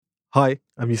Hi,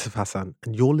 I'm Yusuf Hassan,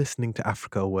 and you're listening to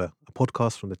Africa Aware, a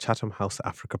podcast from the Chatham House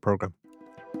Africa programme.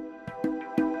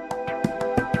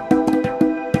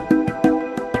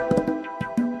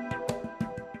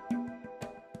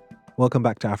 Welcome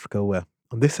back to Africa Aware.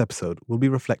 On this episode, we'll be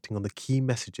reflecting on the key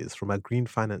messages from our Green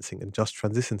Financing and Just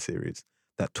Transition series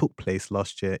that took place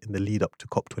last year in the lead up to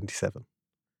COP27.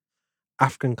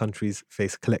 African countries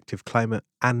face collective climate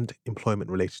and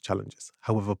employment related challenges.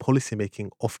 However,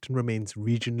 policymaking often remains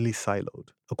regionally siloed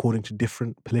according to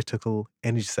different political,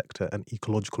 energy sector, and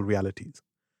ecological realities.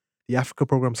 The Africa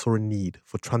programme saw a need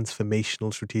for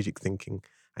transformational strategic thinking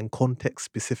and context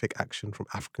specific action from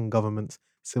African governments,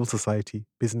 civil society,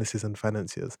 businesses, and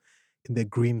financiers in their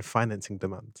green financing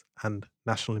demands and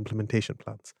national implementation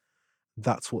plans.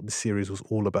 That's what the series was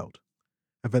all about.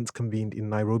 Events convened in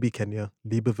Nairobi, Kenya,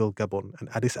 Libreville, Gabon, and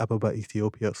Addis Ababa,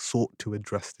 Ethiopia sought to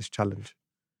address this challenge.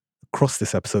 Across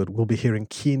this episode, we'll be hearing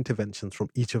key interventions from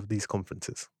each of these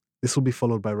conferences. This will be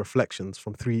followed by reflections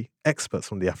from three experts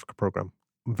from the Africa programme.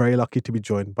 I'm very lucky to be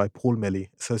joined by Paul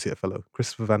Melly, Associate Fellow,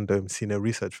 Christopher Van Dome, Senior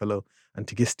Research Fellow, and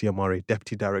Tigisti Amari,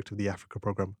 Deputy Director of the Africa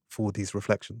programme, for these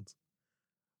reflections.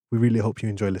 We really hope you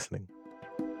enjoy listening.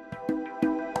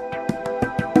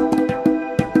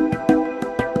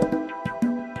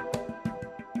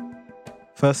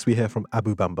 First, we hear from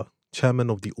Abu Bamba,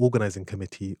 Chairman of the Organising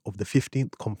Committee of the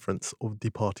 15th Conference of the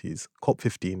Parties,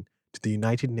 COP15, to the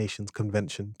United Nations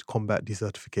Convention to Combat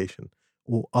Desertification,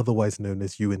 or otherwise known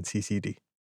as UNCCD.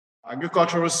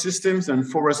 Agricultural systems and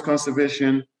forest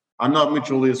conservation are not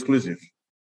mutually exclusive.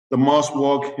 They must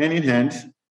work hand in hand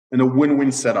in a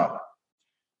win-win setup.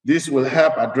 This will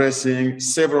help addressing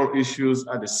several issues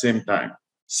at the same time,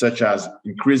 such as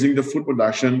increasing the food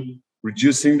production,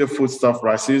 reducing the foodstuff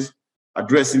prices,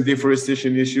 addressing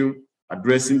deforestation issue,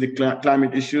 addressing the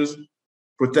climate issues,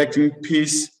 protecting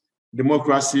peace,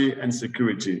 democracy, and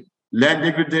security. Land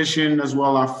degradation as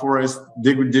well as forest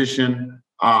degradation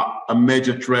are a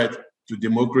major threat to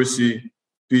democracy,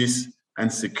 peace,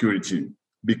 and security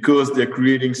because they're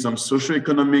creating some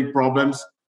socioeconomic problems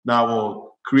that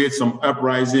will create some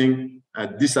uprising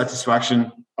and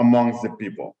dissatisfaction amongst the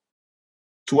people.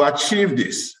 To achieve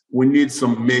this, we need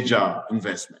some major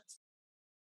investments.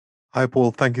 Hi,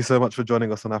 Paul. Thank you so much for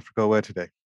joining us on Africa Aware today.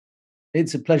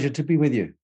 It's a pleasure to be with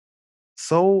you.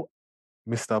 So,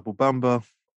 Mr. Abu Bamba,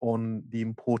 on the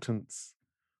importance,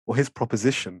 or his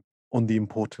proposition on the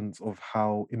importance of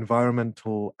how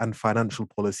environmental and financial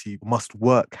policy must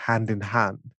work hand in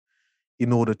hand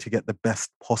in order to get the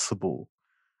best possible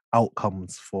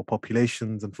outcomes for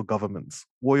populations and for governments.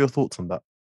 What are your thoughts on that?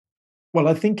 Well,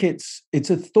 I think it's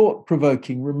a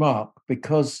thought-provoking remark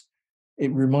because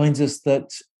it reminds us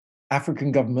that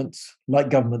African governments, like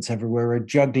governments everywhere, are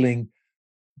juggling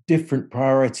different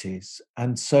priorities.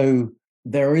 And so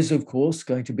there is, of course,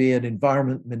 going to be an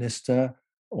environment minister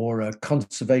or a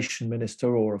conservation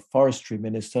minister or a forestry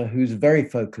minister who's very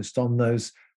focused on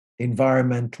those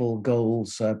environmental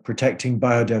goals, protecting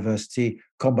biodiversity,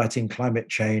 combating climate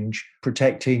change,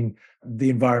 protecting the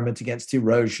environment against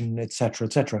erosion, et cetera,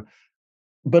 et cetera.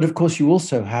 But of course, you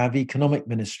also have economic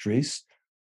ministries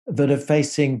that are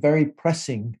facing very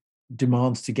pressing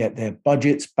demands to get their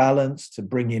budgets balanced, to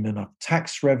bring in enough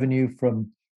tax revenue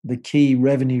from the key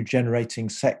revenue generating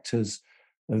sectors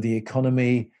of the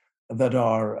economy that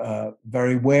are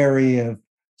very wary of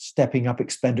stepping up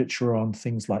expenditure on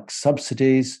things like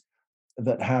subsidies,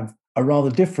 that have a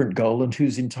rather different goal and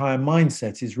whose entire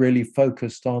mindset is really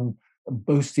focused on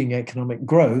boosting economic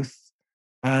growth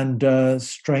and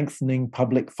strengthening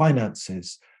public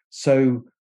finances. So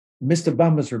Mr.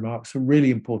 Bamba's remarks are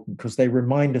really important because they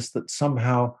remind us that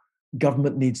somehow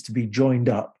government needs to be joined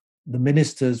up. The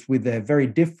ministers, with their very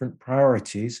different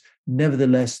priorities,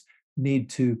 nevertheless need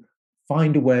to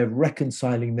find a way of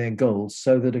reconciling their goals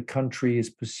so that a country is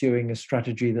pursuing a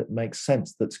strategy that makes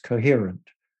sense, that's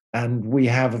coherent. And we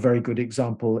have a very good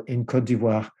example in Côte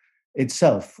d'Ivoire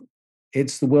itself.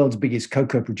 It's the world's biggest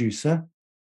cocoa producer,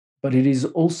 but it is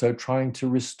also trying to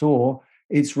restore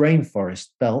its rainforest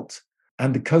belt.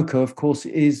 And the cocoa, of course,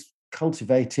 is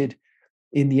cultivated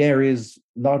in the areas,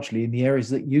 largely in the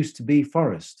areas that used to be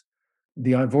forest.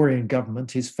 The Ivorian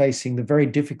government is facing the very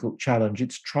difficult challenge.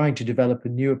 It's trying to develop a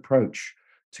new approach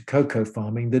to cocoa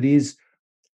farming that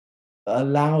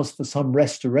allows for some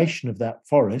restoration of that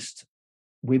forest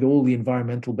with all the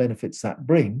environmental benefits that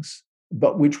brings,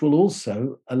 but which will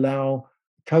also allow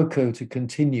cocoa to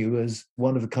continue as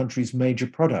one of the country's major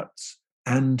products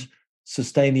and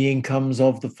sustain the incomes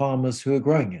of the farmers who are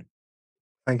growing it.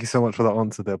 Thank you so much for that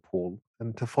answer there, Paul.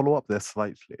 And to follow up there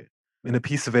slightly, in a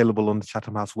piece available on the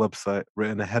Chatham House website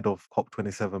written ahead of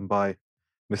COP27 by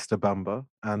Mr. Bamba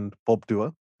and Bob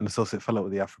Dewar, an associate fellow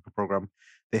at the Africa program,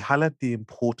 they highlight the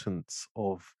importance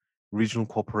of regional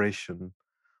cooperation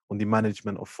on the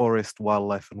management of forest,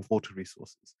 wildlife, and water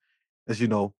resources. As you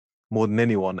know, more than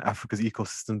anyone, Africa's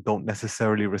ecosystems don't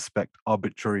necessarily respect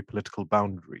arbitrary political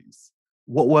boundaries.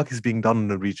 What work is being done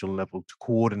on a regional level to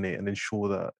coordinate and ensure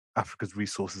that Africa's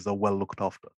resources are well looked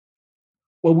after?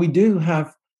 Well, we do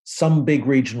have some big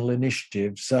regional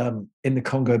initiatives in the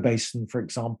Congo Basin, for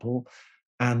example,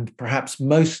 and perhaps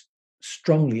most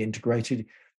strongly integrated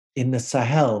in the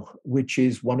Sahel, which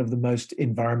is one of the most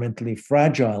environmentally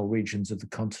fragile regions of the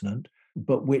continent,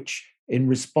 but which, in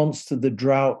response to the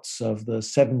droughts of the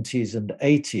 70s and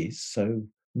 80s, so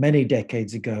many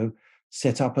decades ago,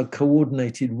 set up a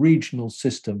coordinated regional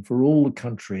system for all the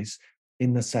countries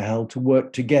in the Sahel to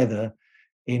work together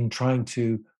in trying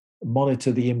to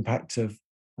monitor the impact of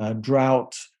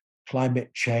drought,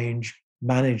 climate change,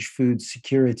 manage food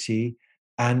security.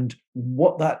 And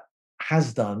what that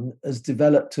has done has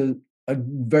developed a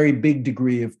very big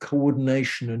degree of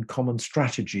coordination and common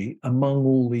strategy among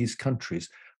all these countries.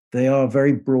 They are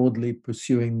very broadly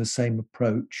pursuing the same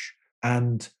approach,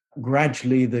 and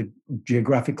gradually the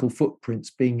geographical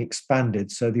footprints being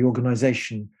expanded. So the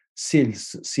organization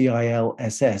CILS,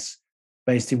 CILSS,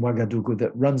 based in Ouagadougou,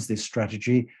 that runs this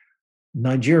strategy.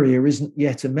 Nigeria isn't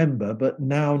yet a member, but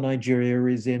now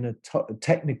Nigeria is in a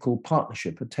technical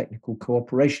partnership, a technical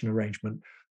cooperation arrangement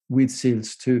with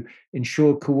CILS to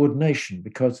ensure coordination.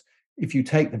 Because if you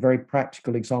take the very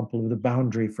practical example of the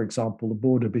boundary, for example, the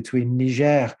border between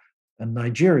Niger and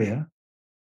Nigeria,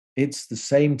 it's the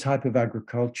same type of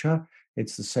agriculture,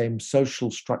 it's the same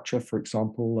social structure, for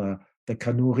example, the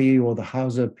Kanuri or the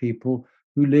Hausa people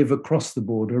who live across the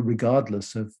border,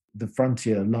 regardless of the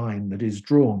frontier line that is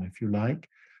drawn, if you like,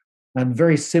 and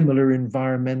very similar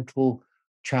environmental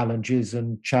challenges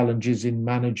and challenges in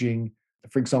managing,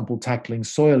 for example, tackling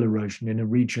soil erosion in a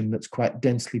region that's quite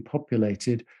densely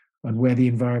populated and where the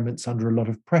environment's under a lot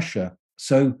of pressure.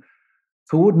 So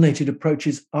coordinated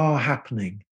approaches are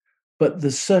happening, but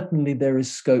there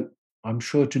is scope, I'm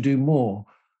sure, to do more.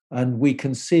 And we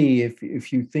can see,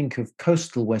 if you think of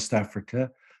coastal West Africa,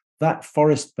 that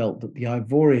forest belt that the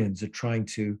Ivorians are trying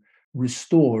to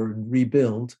restore and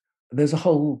rebuild, there's a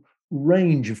whole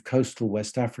range of coastal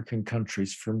West African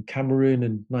countries, from Cameroon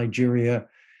and Nigeria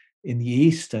in the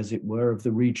east, as it were, of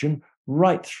the region,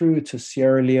 right through to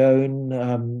Sierra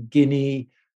Leone, Guinea,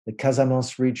 the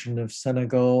Casamance region of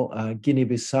Senegal,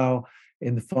 Guinea-Bissau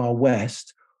in the far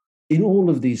west. In all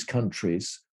of these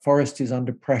countries, forest is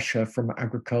under pressure from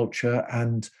agriculture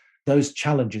and those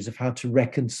challenges of how to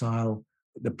reconcile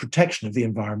the protection of the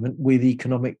environment with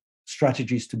economic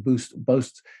strategies to boost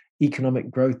both economic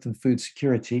growth and food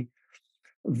security.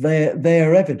 They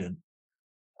are evident.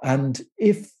 And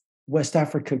if West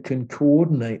Africa can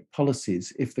coordinate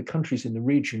policies, if the countries in the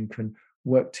region can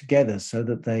work together so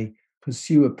that they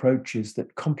pursue approaches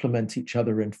that complement each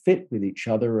other and fit with each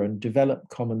other and develop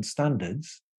common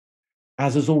standards,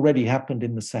 as has already happened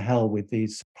in the Sahel with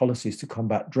these policies to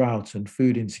combat drought and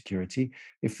food insecurity,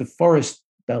 if the forest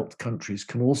belt countries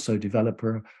can also develop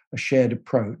a shared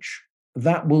approach,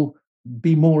 that will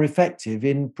be more effective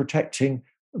in protecting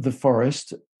the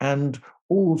forest and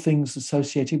all the things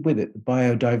associated with it, the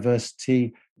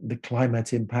biodiversity, the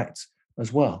climate impacts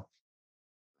as well.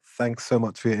 Thanks so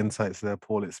much for your insights there,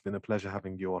 Paul. It's been a pleasure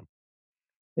having you on.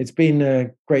 It's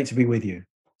been great to be with you.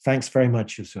 Thanks very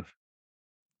much, Yusuf.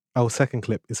 Our second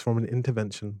clip is from an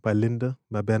intervention by Linda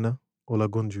Mabena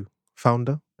Olagunju,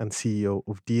 founder and CEO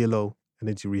of DLO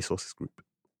Energy Resources Group.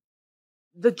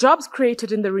 The jobs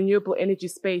created in the renewable energy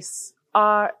space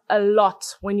are a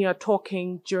lot when you're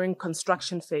talking during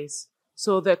construction phase.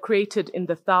 So they're created in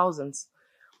the thousands.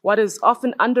 What is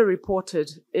often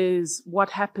underreported is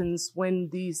what happens when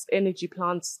these energy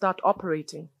plants start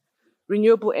operating.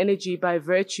 Renewable energy, by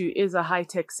virtue, is a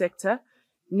high-tech sector,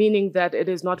 meaning that it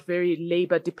is not very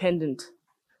labor dependent.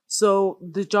 So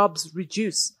the jobs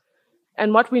reduce.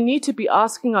 And what we need to be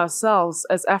asking ourselves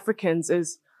as Africans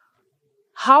is,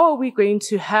 how are we going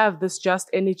to have this just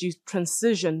energy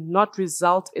transition not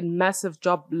result in massive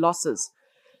job losses?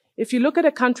 If you look at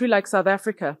a country like South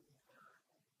Africa,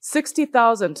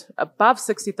 above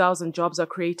 60,000 jobs are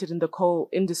created in the coal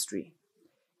industry.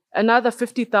 Another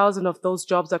 50,000 of those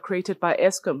jobs are created by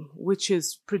Eskom, which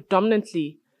is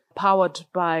predominantly powered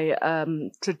by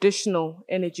traditional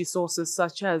energy sources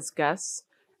such as gas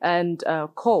and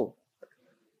coal.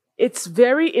 It's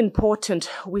very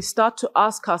important we start to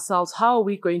ask ourselves, how are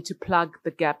we going to plug the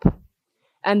gap?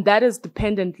 And that is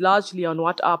dependent largely on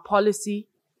what our policy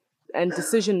and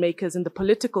decision makers in the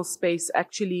political space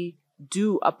actually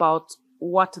do about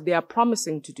what they are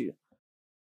promising to do.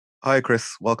 Hi,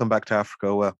 Chris. Welcome back to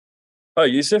Africa. Hi,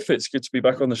 Yusuf. It's good to be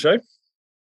back on the show.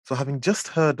 So, having just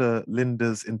heard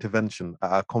Linda's intervention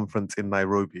at our conference in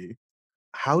Nairobi,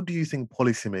 how do you think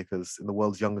policymakers in the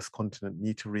world's youngest continent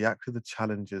need to react to the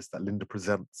challenges that Linda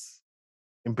presents?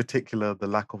 In particular, the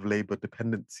lack of labor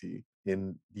dependency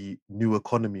in the new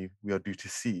economy we are due to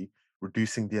see,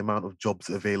 reducing the amount of jobs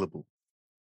available.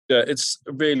 Yeah, it's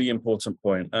a really important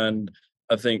point. And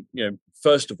I think,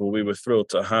 first of all, we were thrilled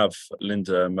to have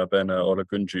Linda Mabena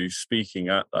Olagunju speaking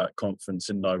at that conference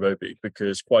in Nairobi,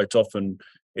 because quite often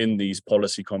in these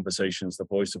policy conversations, the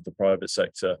voice of the private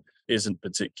sector isn't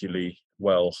particularly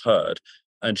well heard.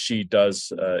 And she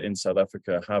does, in South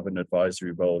Africa, have an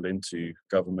advisory role into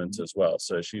government as well.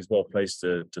 So she's well placed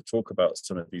to talk about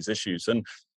some of these issues. And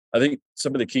I think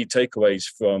some of the key takeaways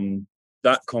from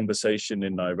that conversation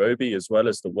in Nairobi, as well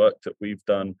as the work that we've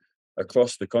done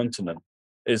across the continent,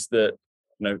 is that,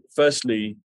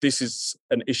 firstly, this is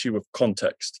an issue of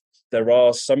context. There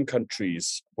are some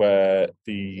countries where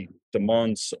the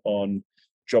demands on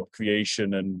job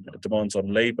creation and demands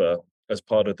on labor as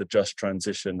part of the just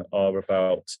transition are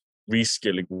about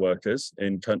reskilling workers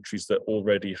in countries that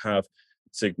already have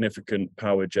significant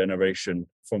power generation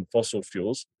from fossil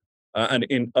fuels. And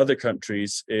in other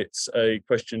countries, it's a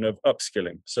question of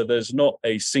upskilling. So there's not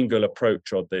a single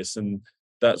approach on this. And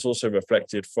that's also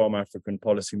reflected from African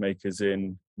policymakers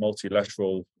in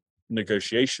multilateral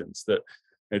negotiations, that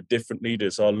different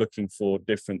leaders are looking for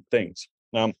different things.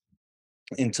 Now,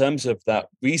 in terms of that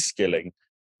reskilling,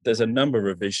 there's a number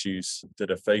of issues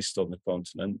that are faced on the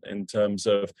continent in terms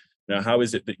of how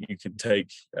is it that you can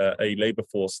take a labor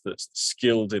force that's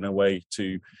skilled in a way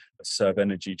to serve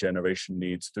energy generation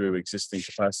needs through existing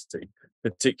capacity,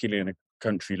 particularly in a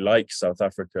country like South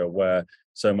Africa, where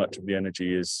so much of the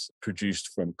energy is produced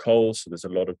from coal. So there's a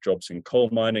lot of jobs in coal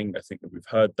mining. I think that we've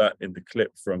heard that in the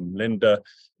clip from Linda.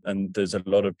 And there's a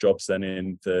lot of jobs then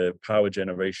in the power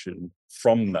generation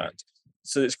from that.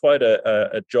 So it's quite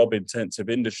a job-intensive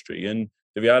industry. And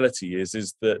the reality is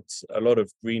that a lot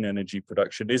of green energy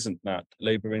production isn't that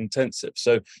labor-intensive.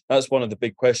 So that's one of the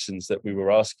big questions that we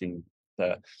were asking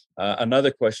there.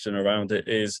 Another question around it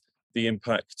is the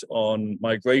impact on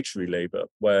migratory labor,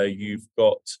 where you've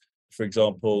got, for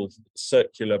example,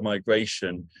 circular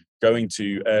migration going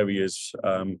to areas,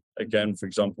 again, for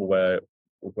example, where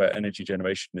energy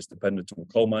generation is dependent on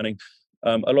coal mining.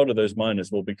 A lot of those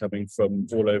miners will be coming from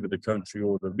all over the country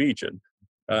or the region.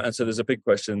 And so there's a big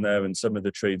question there, and some of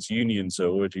the trades unions are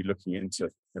already looking into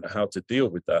how to deal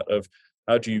with that, of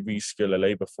how do you reskill a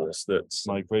labor force that's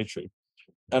migratory?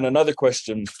 And another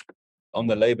question on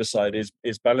the labor side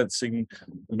is balancing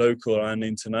local and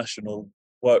international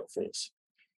workforce.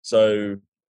 So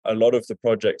a lot of the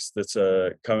projects that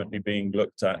are currently being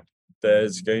looked at,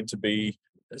 there's going to be,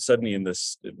 certainly in the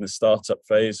startup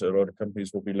phase, a lot of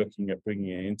companies will be looking at bringing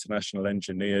in international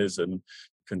engineers and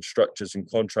constructors and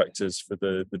contractors for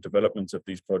the development of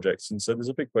these projects. And so there's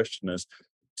a big question as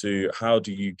to how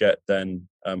do you get then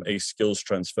a skills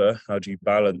transfer? How do you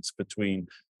balance between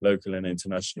local and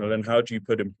international? And how do you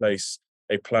put in place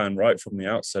a plan right from the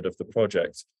outset of the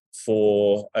project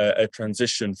for a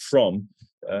transition from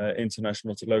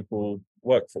international to local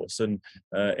workforce? And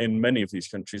in many of these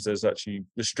countries, there's actually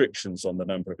restrictions on the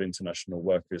number of international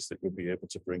workers that you'll be able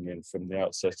to bring in from the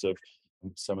outset of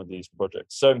some of these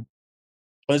projects. So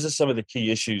those are some of the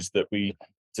key issues that we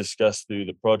discussed through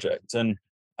the project. And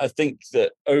I think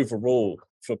that overall,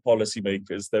 for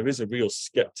policymakers, there is a real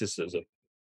skepticism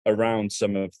around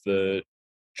some of the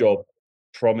job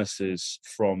promises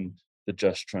from the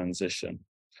just transition.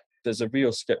 There's a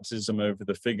real skepticism over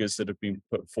the figures that have been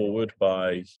put forward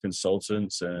by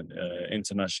consultants and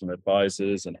international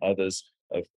advisors and others,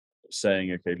 of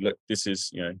saying, okay, look, this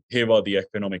is, here are the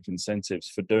economic incentives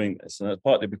for doing this. And that's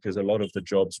partly because a lot of the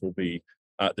jobs will be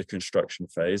at the construction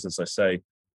phase. As I say,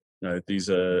 these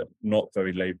are not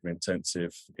very labor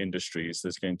intensive industries.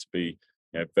 There's going to be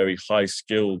very high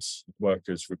skilled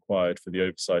workers required for the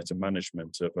oversight and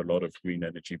management of a lot of green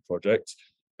energy projects.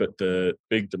 But the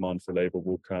big demand for labor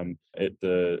will come at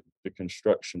the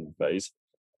construction phase.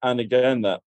 And again,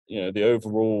 that the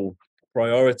overall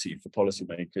priority for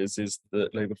policymakers is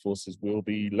that labor forces will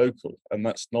be local. And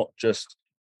that's not just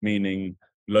meaning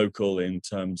local in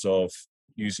terms of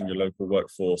using a local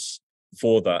workforce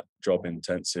for that job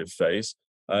intensive phase.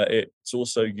 It's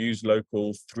also used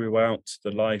local throughout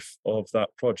the life of that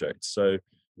project. So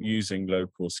using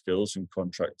local skills and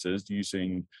contractors,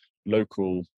 using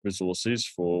local resources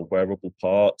for wearable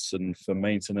parts and for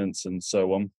maintenance and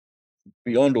so on.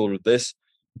 Beyond all of this,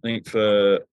 I think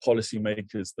for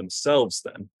policymakers themselves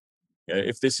then,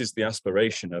 if this is the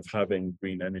aspiration of having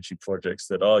green energy projects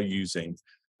that are using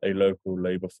a local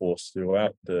labour force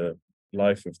throughout the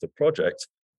life of the project,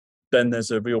 then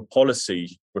there's a real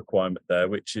policy requirement there,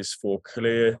 which is for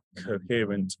clear,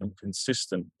 coherent, and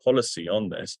consistent policy on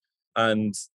this.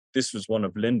 And this was one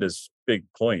of Linda's big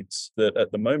points, that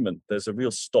at the moment there's a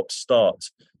real stop-start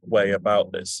way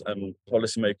about this, and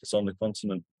policymakers on the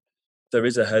continent, there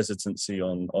is a hesitancy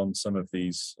on some of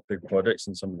these big projects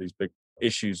and some of these big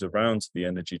issues around the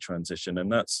energy transition,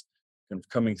 and that's kind of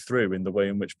coming through in the way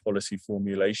in which policy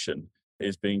formulation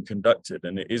is being conducted,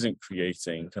 and it isn't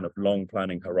creating kind of long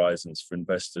planning horizons for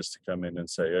investors to come in and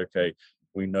say, okay,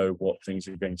 we know what things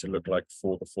are going to look like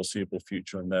for the foreseeable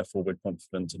future, and therefore we're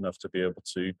confident enough to be able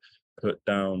to put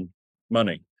down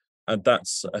money. And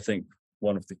that's, I think,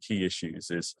 one of the key issues,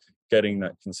 is getting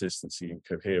that consistency and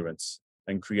coherence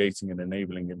and creating an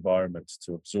enabling environment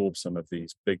to absorb some of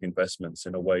these big investments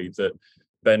in a way that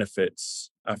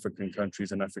benefits African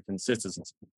countries and African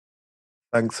citizens.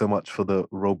 Thanks so much for the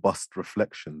robust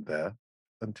reflection there.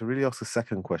 And to really ask a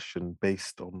second question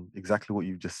based on exactly what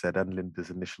you just said and Linda's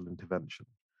initial intervention,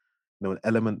 an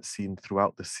element seen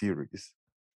throughout the series,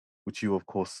 which you, of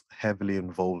course, heavily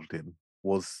involved in,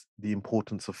 was the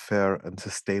importance of fair and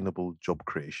sustainable job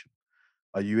creation.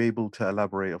 Are you able to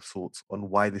elaborate of sorts on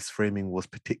why this framing was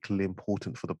particularly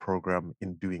important for the program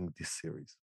in doing this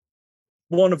series?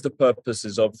 One of the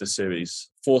purposes of the series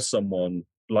for someone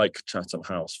like Chatham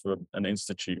House, for an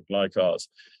institute like ours,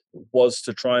 was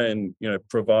to try and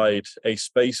provide a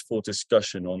space for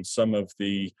discussion on some of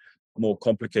the more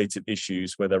complicated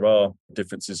issues where there are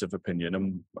differences of opinion,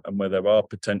 and where there are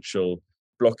potential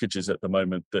blockages at the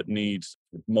moment that need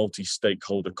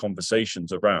multi-stakeholder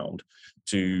conversations around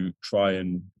to try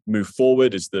and move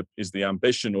forward is the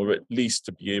ambition, or at least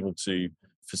to be able to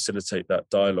facilitate that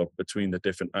dialogue between the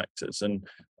different actors. And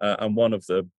one of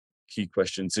the key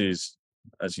questions is,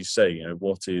 as you say,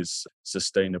 what is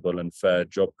sustainable and fair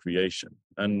job creation?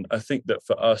 And I think that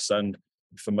for us and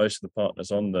for most of the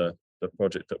partners on the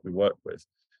project that we work with,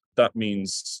 that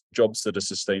means jobs that are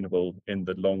sustainable in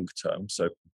the long term. So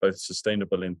both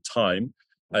sustainable in time,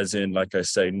 as in, like I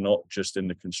say, not just in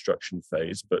the construction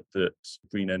phase, but that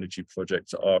green energy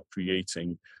projects are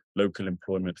creating local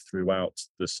employment throughout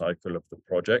the cycle of the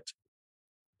project.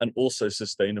 And also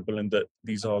sustainable in that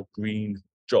these are green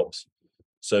jobs.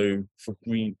 So for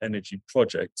green energy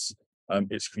projects,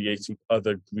 it's creating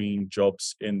other green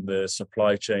jobs in the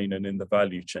supply chain and in the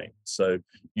value chain. So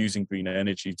using green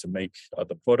energy to make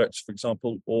other products, for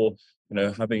example, or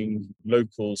having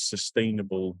local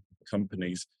sustainable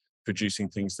companies producing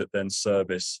things that then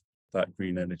service that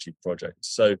green energy project.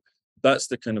 So that's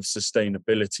the kind of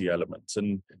sustainability element,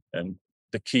 and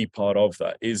the key part of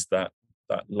that is that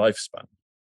lifespan.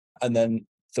 And then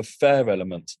the fair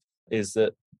element is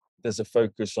that there's a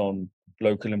focus on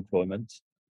local employment,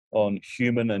 on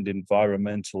human and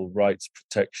environmental rights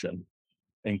protection,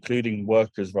 including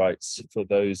workers' rights for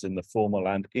those in the formal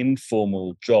and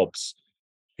informal jobs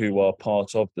who are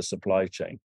part of the supply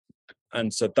chain.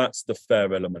 And so that's the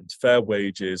fair element: fair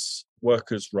wages,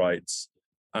 workers' rights,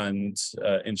 and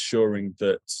ensuring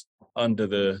that under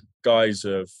the guise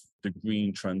of the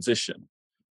green transition,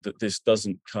 that this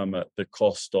doesn't come at the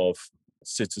cost of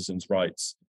citizens'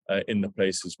 rights in the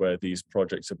places where these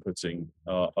projects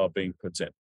are being put in.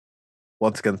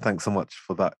 Once again, thanks so much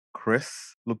for that,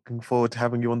 Chris. Looking forward to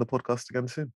having you on the podcast again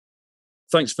soon.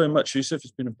 Thanks very much, Yusuf.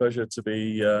 It's been a pleasure to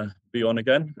be on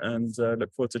again, and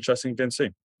look forward to chatting again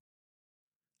soon.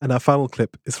 And our final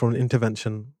clip is from an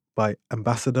intervention by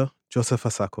Ambassador Joseph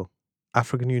Asako,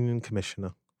 African Union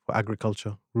Commissioner for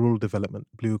Agriculture, Rural Development,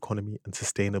 Blue Economy and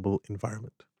Sustainable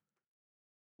Environment.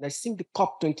 I think the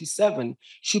COP27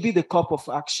 should be the COP of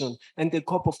action and the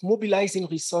COP of mobilizing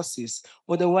resources.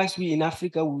 Otherwise, we in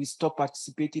Africa will stop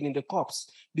participating in the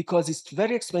COPs because it's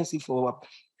very expensive for our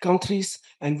countries,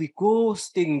 and we go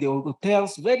stay in the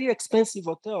hotels, very expensive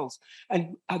hotels.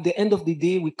 And at the end of the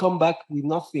day, we come back with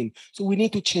nothing. So we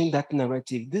need to change that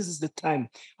narrative. This is the time.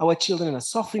 Our children are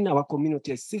suffering, our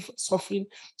community is suffering.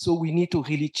 So we need to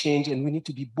really change, and we need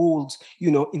to be bold,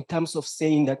 in terms of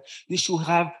saying that we should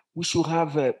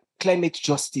have climate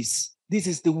justice. This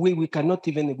is the way. We cannot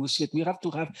even negotiate. We have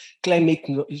to have climate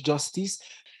justice,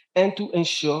 and to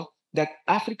ensure that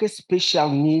Africa's special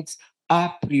needs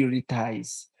are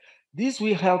prioritized. This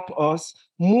will help us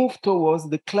move towards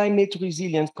the climate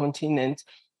resilient continent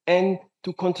and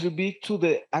to contribute to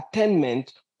the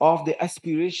attainment of the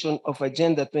aspiration of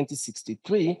Agenda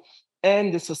 2063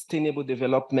 and the Sustainable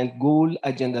Development Goal,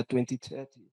 Agenda 2030.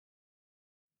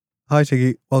 Hi,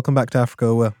 Chigi. Welcome back to Africa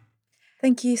Aware.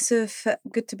 Thank you, Yusuf.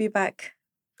 Good to be back.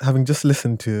 Having just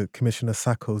listened to Commissioner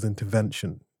Sako's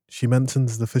intervention, She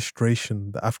mentions the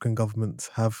frustration that African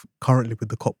governments have currently with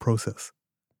the COP process.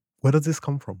 Where does this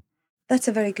come from? That's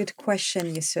a very good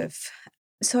question, Yusuf.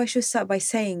 So I should start by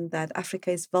saying that Africa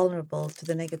is vulnerable to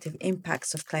the negative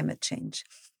impacts of climate change.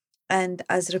 And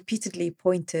as repeatedly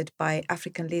pointed by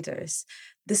African leaders,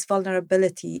 this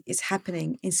vulnerability is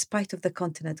happening in spite of the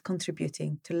continent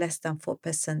contributing to less than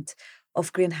 4%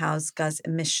 of greenhouse gas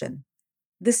emission.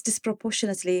 This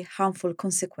disproportionately harmful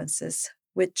consequences,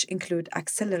 which include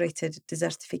accelerated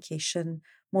desertification,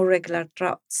 more regular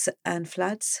droughts and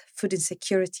floods, food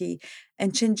insecurity,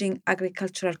 and changing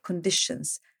agricultural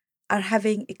conditions, are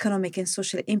having economic and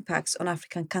social impacts on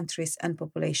African countries and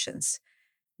populations.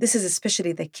 This is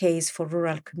especially the case for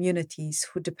rural communities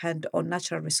who depend on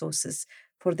natural resources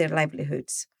for their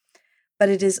livelihoods. But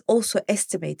it is also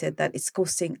estimated that it's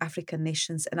costing African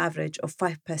nations an average of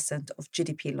 5% of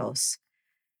GDP loss.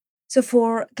 So,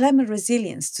 for climate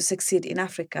resilience to succeed in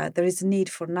Africa, there is a need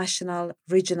for national,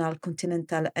 regional,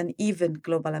 continental, and even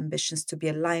global ambitions to be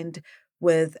aligned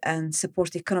with and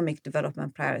support economic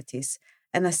development priorities,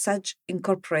 and as such,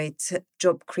 incorporate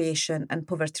job creation and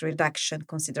poverty reduction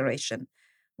consideration,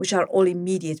 which are all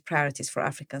immediate priorities for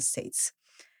African states.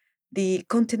 The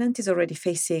continent is already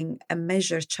facing a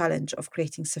major challenge of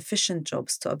creating sufficient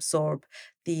jobs to absorb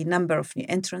the number of new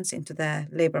entrants into the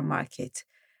labor market.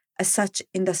 As such,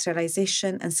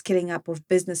 industrialization and scaling up of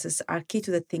businesses are key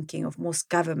to the thinking of most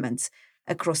governments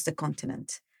across the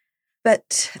continent.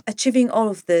 But achieving all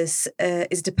of this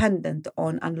is dependent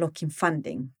on unlocking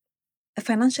funding. A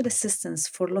financial assistance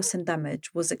for loss and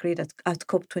damage was agreed at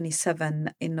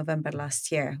COP27 in November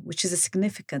last year, which is a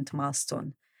significant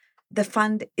milestone. The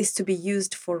fund is to be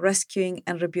used for rescuing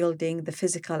and rebuilding the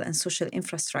physical and social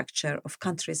infrastructure of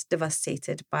countries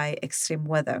devastated by extreme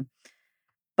weather.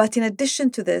 But in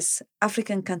addition to this,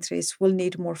 African countries will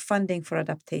need more funding for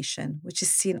adaptation, which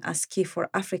is seen as key for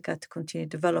Africa to continue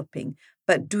developing,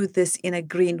 but do this in a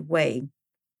green way.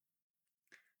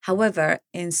 However,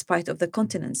 in spite of the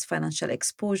continent's financial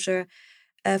exposure,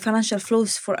 financial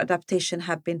flows for adaptation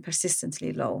have been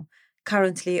persistently low.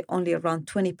 Currently, only around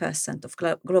 20% of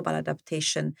global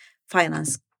adaptation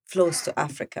finance flows to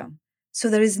Africa. So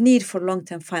there is need for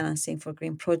long-term financing for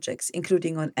green projects,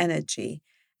 including on energy.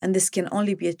 And this can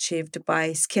only be achieved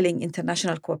by scaling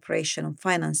international cooperation on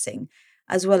financing,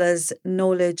 as well as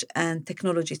knowledge and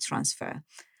technology transfer.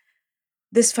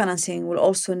 This financing will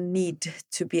also need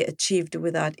to be achieved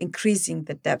without increasing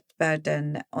the debt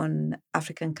burden on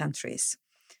African countries.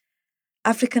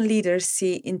 African leaders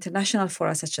see international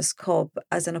fora such as COP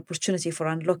as an opportunity for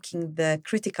unlocking the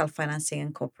critical financing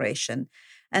and cooperation.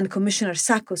 And Commissioner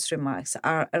Sako's remarks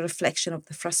are a reflection of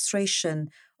the frustration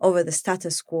over the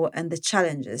status quo and the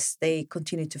challenges they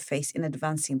continue to face in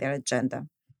advancing their agenda.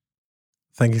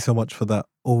 Thank you so much for that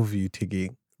overview,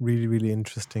 Tiggy. Really, really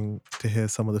interesting to hear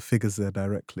some of the figures there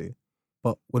directly.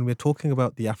 But when we're talking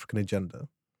about the African agenda,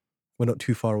 we're not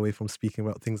too far away from speaking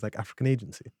about things like African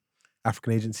agency.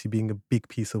 African agency being a big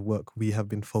piece of work we have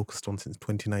been focused on since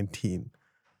 2019.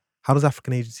 How does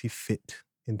African agency fit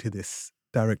into this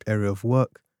direct area of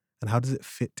work, and how does it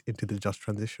fit into the just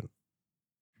transition?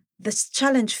 This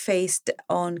challenge faced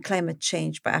on climate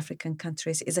change by African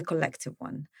countries is a collective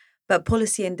one, but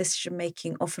policy and decision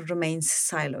making often remains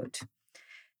siloed.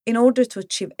 In order to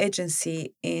achieve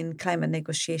agency in climate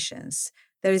negotiations,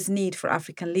 there is need for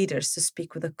African leaders to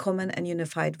speak with a common and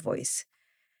unified voice.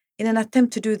 In an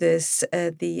attempt to do this,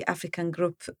 the African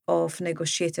Group of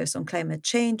Negotiators on Climate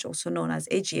Change, also known as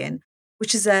AGN,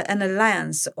 which is an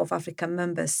alliance of African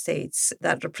member states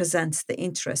that represents the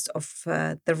interest of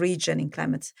the region in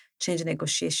climate change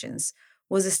negotiations,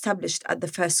 was established at the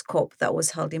first COP that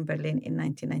was held in Berlin in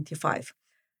 1995.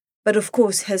 But of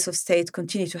course, heads of state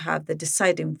continue to have the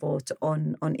deciding vote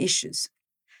on issues.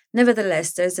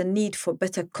 Nevertheless, there's a need for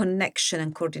better connection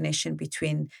and coordination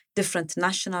between different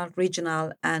national,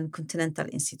 regional, and continental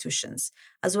institutions,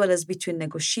 as well as between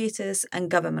negotiators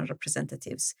and government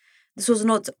representatives. This was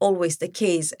not always the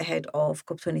case ahead of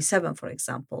COP27, for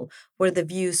example, where the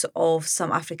views of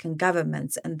some African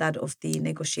governments and that of the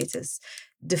negotiators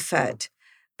differed.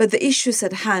 But the issues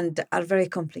at hand are very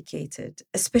complicated,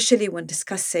 especially when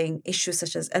discussing issues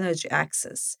such as energy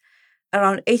access.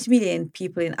 Around 8 million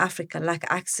people in Africa lack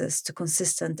access to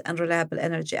consistent and reliable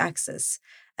energy access.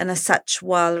 And as such,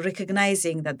 while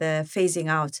recognizing that the phasing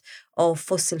out of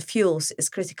fossil fuels is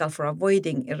critical for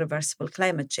avoiding irreversible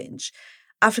climate change,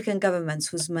 African governments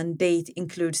whose mandate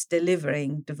includes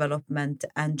delivering development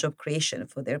and job creation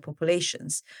for their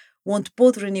populations want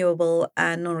both renewable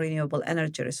and non renewable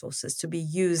energy resources to be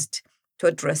used to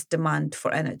address demand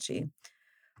for energy.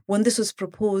 When this was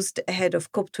proposed ahead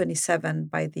of COP27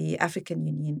 by the African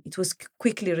Union, it was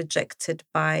quickly rejected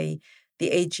by the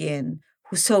AGN,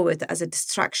 who saw it as a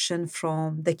distraction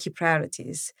from the key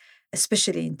priorities,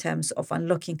 especially in terms of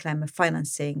unlocking climate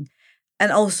financing.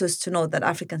 And also is to note that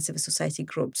African civil society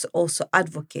groups also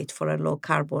advocate for a low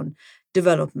carbon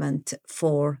development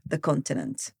for the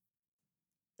continent.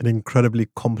 An incredibly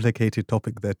complicated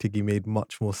topic there, Tiggy, made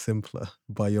much more simpler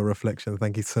by your reflection.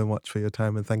 Thank you so much for your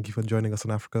time, and thank you for joining us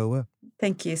on Africa Aware.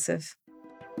 Thank you, Yusuf.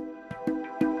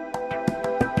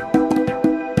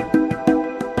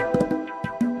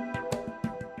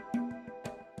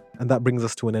 And that brings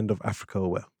us to an end of Africa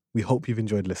Aware. We hope you've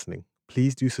enjoyed listening.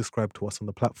 Please do subscribe to us on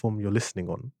the platform you're listening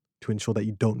on to ensure that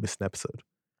you don't miss an episode.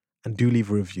 And do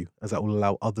leave a review, as that will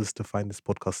allow others to find this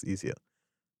podcast easier.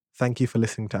 Thank you for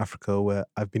listening to Africa Aware.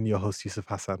 I've been your host, Yusuf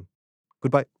Hassan.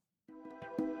 Goodbye.